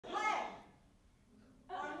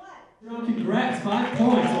Congrats, 5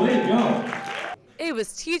 points, way to go. It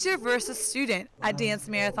was teacher versus student at Dance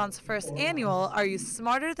Marathon's first annual Are You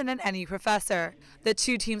Smarter Than Any Professor? The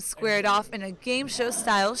two teams squared off in a game show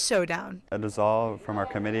style showdown. It was all from our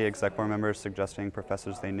committee, exec board members suggesting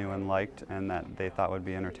professors they knew and liked and that they thought would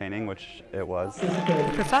be entertaining, which it was.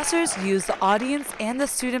 Professors used the audience and the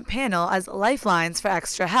student panel as lifelines for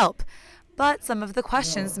extra help, but some of the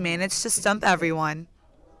questions managed to stump everyone.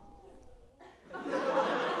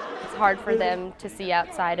 It's hard for them to see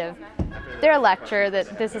outside of their lecture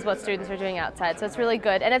that this is what students are doing outside, so it's really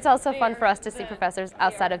good. And it's also fun for us to see professors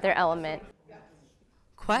outside of their element.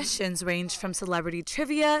 Questions ranged from celebrity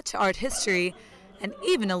trivia to art history and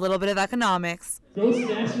even a little bit of economics. Ghost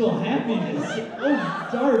National Happiness. Oh,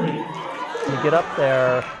 Darby. You get up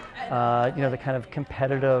there, the kind of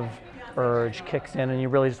competitive urge kicks in and you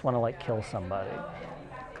really just want to like kill somebody.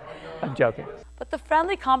 I'm joking. But the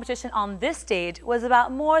friendly competition on this stage was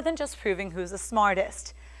about more than just proving who's the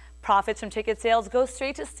smartest. Profits from ticket sales go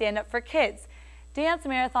straight to Stand Up for Kids, Dance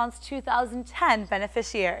Marathon's 2010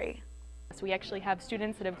 beneficiary. So we actually have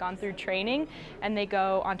students that have gone through training and they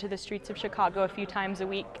go onto the streets of Chicago a few times a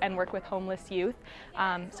week and work with homeless youth.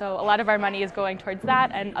 So a lot of our money is going towards that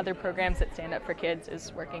and other programs that Stand Up for Kids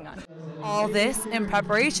is working on. All this in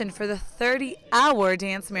preparation for the 30-hour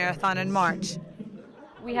Dance Marathon in March.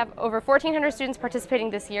 We have over 1,400 students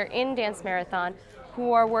participating this year in Dance Marathon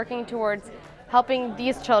who are working towards helping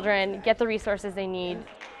these children get the resources they need.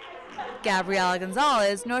 Gabriela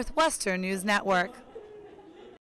Gonzalez, Northwestern News Network.